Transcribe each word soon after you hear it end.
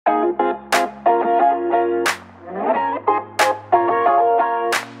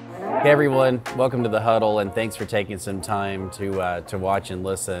Hey everyone, welcome to the Huddle, and thanks for taking some time to watch and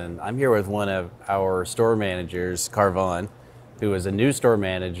listen. I'm here with one of our store managers, Carvon, who is a new store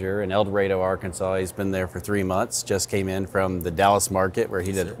manager in El Dorado, Arkansas. He's been there for 3 months, just came in from the Dallas market where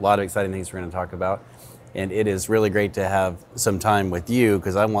he did a lot of exciting things we're going to talk about. And it is really great to have some time with you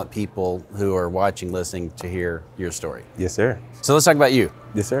because I want people who are watching, listening to hear your story. Yes, sir. So let's talk about you.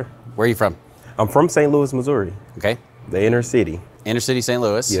 Yes, sir. Where are you from? I'm from St. Louis, Missouri. Okay. The inner city. Inner city St.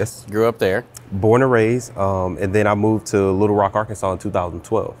 Louis. Yes. Grew up there. Born and raised, and then I moved to Little Rock, Arkansas in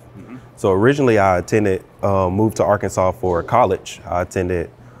 2012. So originally I moved to Arkansas for college. I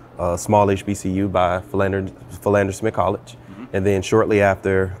attended a small HBCU by Philander Smith College. And then shortly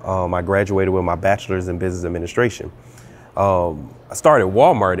after, I graduated with my bachelor's in business administration. I started at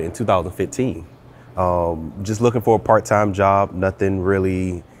Walmart in 2015. Just looking for a part-time job, nothing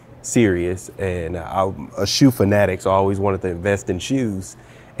really serious, and I'm a shoe fanatic, so I always wanted to invest in shoes,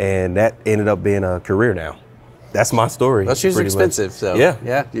 and that ended up being a career now. That's my story. Those shoes are expensive, so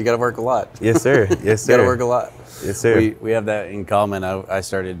yeah, you got to work a lot. Yes, sir. Yes, sir. You got to work a lot. Yes, sir. We have that in common. I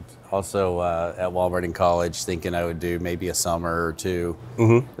started also at Walmart in college, thinking I would do maybe a summer or two.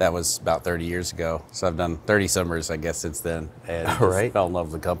 That was about 30 years ago, so I've done 30 summers, I guess, since then, and just fell in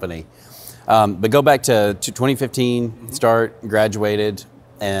love with the company. But go back to 2015, graduated.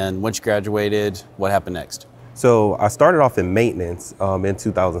 And once you graduated, what happened next? So I started off in maintenance in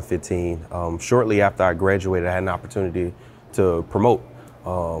 2015. Shortly after I graduated, I had an opportunity to promote.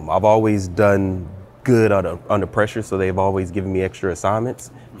 I've always done good under pressure, so they've always given me extra assignments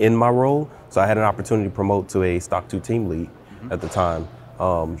in my role. So I had an opportunity to promote to a Stock 2 team lead at the time.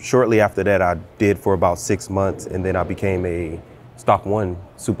 Shortly after that, I did for about 6 months, and then I became a Stock 1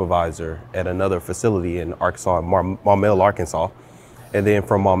 supervisor at another facility in Arkansas, Maumelle, Arkansas. And then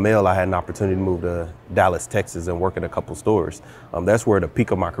from Maumelle, I had an opportunity to move to Dallas, Texas, and work at a couple stores. That's where the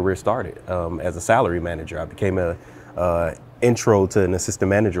peak of my career started. As a salary manager, I became a intro to an assistant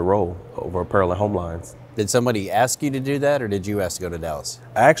manager role over apparel and home lines. Did somebody ask you to do that, or did you ask to go to Dallas?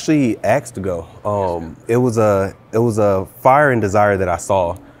 I actually asked to go. It was a fire and desire that I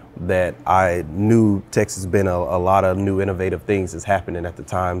saw, that I knew Texas been a lot of new innovative things is happening at the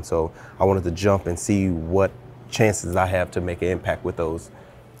time. So I wanted to jump and see what chances I have to make an impact with those.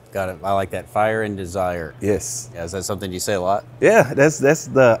 Got it. I like that, fire and desire. Yes. Yeah, is that something you say a lot? Yeah, that's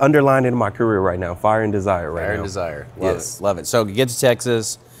the underlining of my career right now. Fire and desire right now. Fire and desire. Love it. Love it. So you get to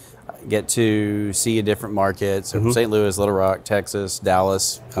Texas, get to see a different market. So St. Louis, Little Rock, Texas,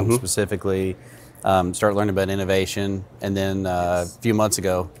 Dallas, specifically. Start learning about innovation, and then a few months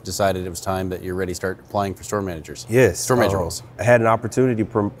ago decided it was time that you're ready to start applying for store managers. Yes. Store manager roles. I had an opportunity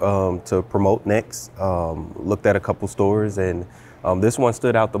to promote next, looked at a couple stores, and this one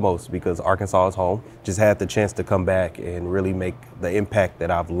stood out the most because Arkansas is home. Just had the chance to come back and really make the impact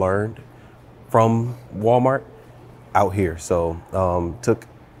that I've learned from Walmart out here. So took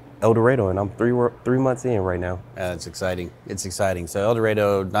El Dorado, and I'm 3 months in right now. It's exciting. It's exciting. So El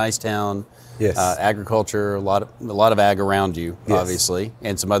Dorado, nice town. Yes. Agriculture, a lot of ag around you, obviously,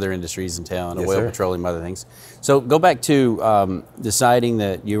 and some other industries in town, oil, petroleum, other things. So go back to deciding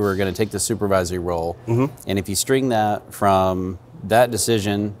that you were going to take the supervisory role, and if you string that from that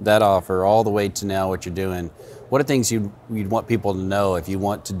decision, that offer, all the way to now what you're doing, what are things you'd want people to know if you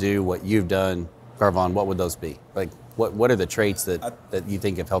want to do what you've done, Carvon? What would those be? Like, what are the traits that you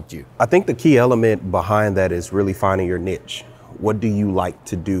think have helped you? I think the key element behind that is really finding your niche. What do you like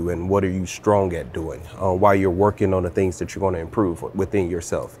to do, and what are you strong at doing while you're working on the things that you're going to improve within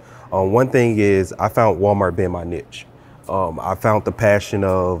yourself? One thing is, I found Walmart being my niche. I found the passion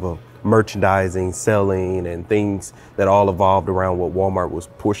of merchandising, selling, and things that all evolved around what Walmart was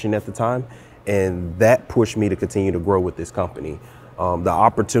pushing at the time, and that pushed me to continue to grow with this company. The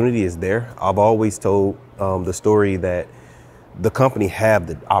opportunity is there. I've always told the story that the company have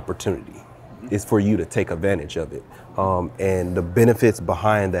the opportunity. It's for you to take advantage of it. And the benefits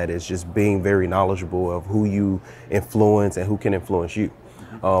behind that is just being very knowledgeable of who you influence and who can influence you.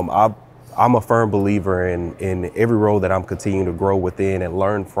 I'm a firm believer in every role that I'm continuing to grow within and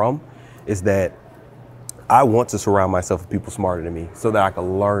learn from, is that I want to surround myself with people smarter than me so that I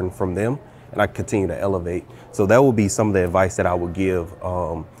can learn from them and I continue to elevate. So that will be some of the advice that I would give,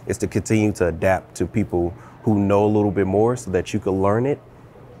 is to continue to adapt to people who know a little bit more so that you can learn it,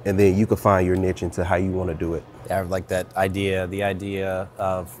 and then you can find your niche into how you want to do it. I like that idea, the idea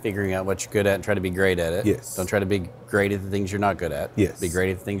of figuring out what you're good at and try to be great at it. Yes. Don't try to be great at the things you're not good at. Yes. Be great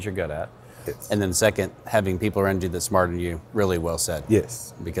at the things you're good at. Yes. And then second, having people around you that's smarter than you, really well said.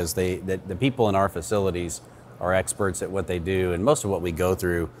 Yes. Because the people in our facilities are experts at what they do, and most of what we go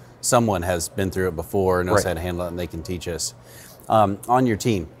through, someone has been through it before, knows how to handle it, and they can teach us. On your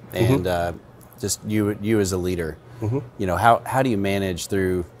team, and just you as a leader. You know, how do you manage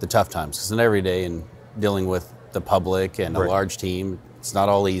through the tough times? Because not every day in dealing with the public and a large team, it's not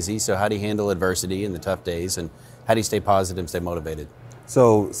all easy. So how do you handle adversity in the tough days, and how do you stay positive and stay motivated?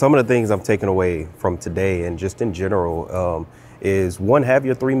 So some of the things I'm taking away from today and just in general is, one, have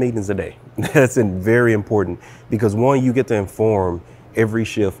your 3 meetings a day. That's very important, because one, you get to inform every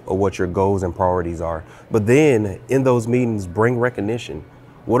shift of what your goals and priorities are. But then in those meetings, bring recognition.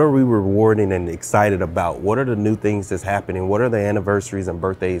 What are we rewarding and excited about? What are the new things that's happening? What are the anniversaries and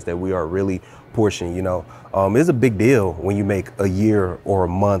birthdays that we are really pushing? You know, it's a big deal when you make a year or a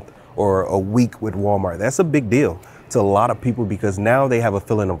month or a week with Walmart. That's a big deal to a lot of people, because now they have a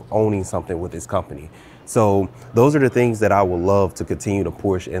feeling of owning something with this company. So those are the things that I would love to continue to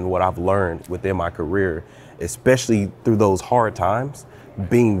push, and what I've learned within my career, especially through those hard times,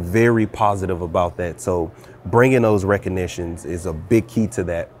 being very positive about that. So bringing those recognitions is a big key to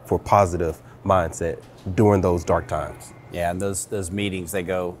that, for positive mindset during those dark times. Yeah, and those meetings, they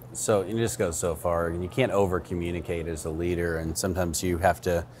go so, you just go so far, and you can't over communicate as a leader, and sometimes you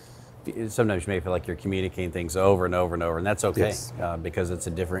may feel like you're communicating things over and over and over, and that's okay, because it's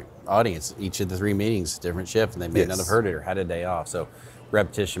a different audience. Each of the 3 meetings, different shift, and they may not have heard it or had a day off. So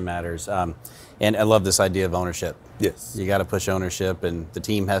repetition matters. And I love this idea of ownership. Yes. You got to push ownership, and the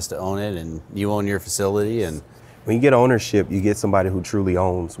team has to own it, and you own your facility. And when you get ownership, you get somebody who truly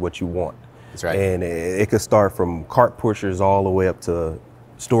owns what you want. That's right. And it could start from cart pushers all the way up to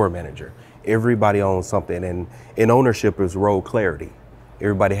store manager. Everybody owns something, and in ownership is role clarity.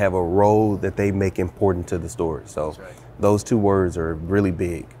 Everybody have a role that they make important to the store. So those 2 words are really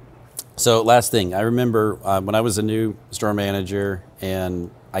big. So last thing, I remember when I was a new store manager and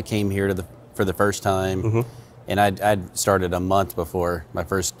I came here for the first time, and I'd started a month before my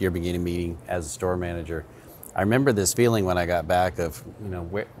first year beginning meeting as a store manager. I remember this feeling when I got back of, you know,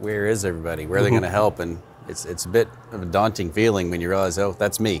 where is everybody? Where are they going to help? And it's a bit of a daunting feeling when you realize, oh,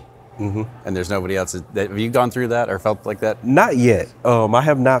 that's me. And there's nobody else. Have you gone through that or felt like that? Not yet. I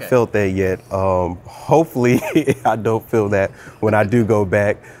have not felt that yet. Hopefully I don't feel that when I do go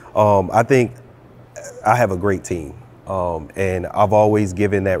back. I think I have a great team. And I've always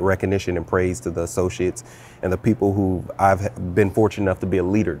given that recognition and praise to the associates and the people who I've been fortunate enough to be a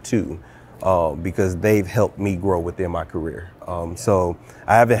leader to, because they've helped me grow within my career. So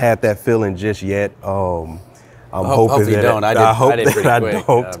I haven't had that feeling just yet. I'm hoping that I hope that I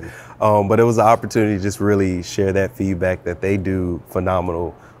don't. But it was an opportunity to just really share that feedback that they do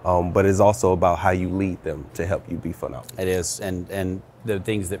phenomenal. But it's also about how you lead them to help you be phenomenal. It is, and the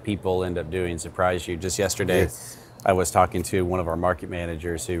things that people end up doing surprise you. Just yesterday, I was talking to one of our market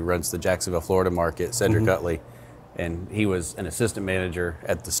managers who runs the Jacksonville, Florida market, Cedric Utley, and he was an assistant manager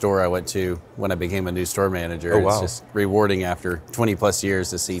at the store I went to when I became a new store manager. It's just rewarding after 20 plus years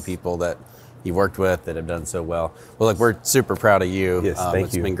to see people that you worked with that have done so well. Well, look, we're super proud of you. Yes, thank you.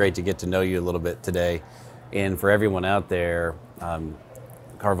 It's been great to get to know you a little bit today. And for everyone out there,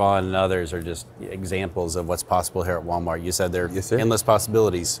 Carvon and others are just examples of what's possible here at Walmart. You said there are endless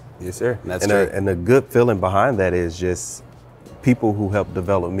possibilities. Yes, sir. And that's true. And the good feeling behind that is just people who helped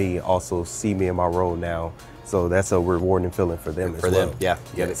develop me also see me in my role now. So that's a rewarding feeling for them as well. Yeah.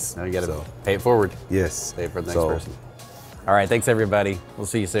 You got to pay it forward. Yes. Pay it for the next person. All right. Thanks, everybody. We'll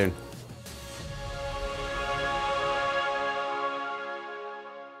see you soon.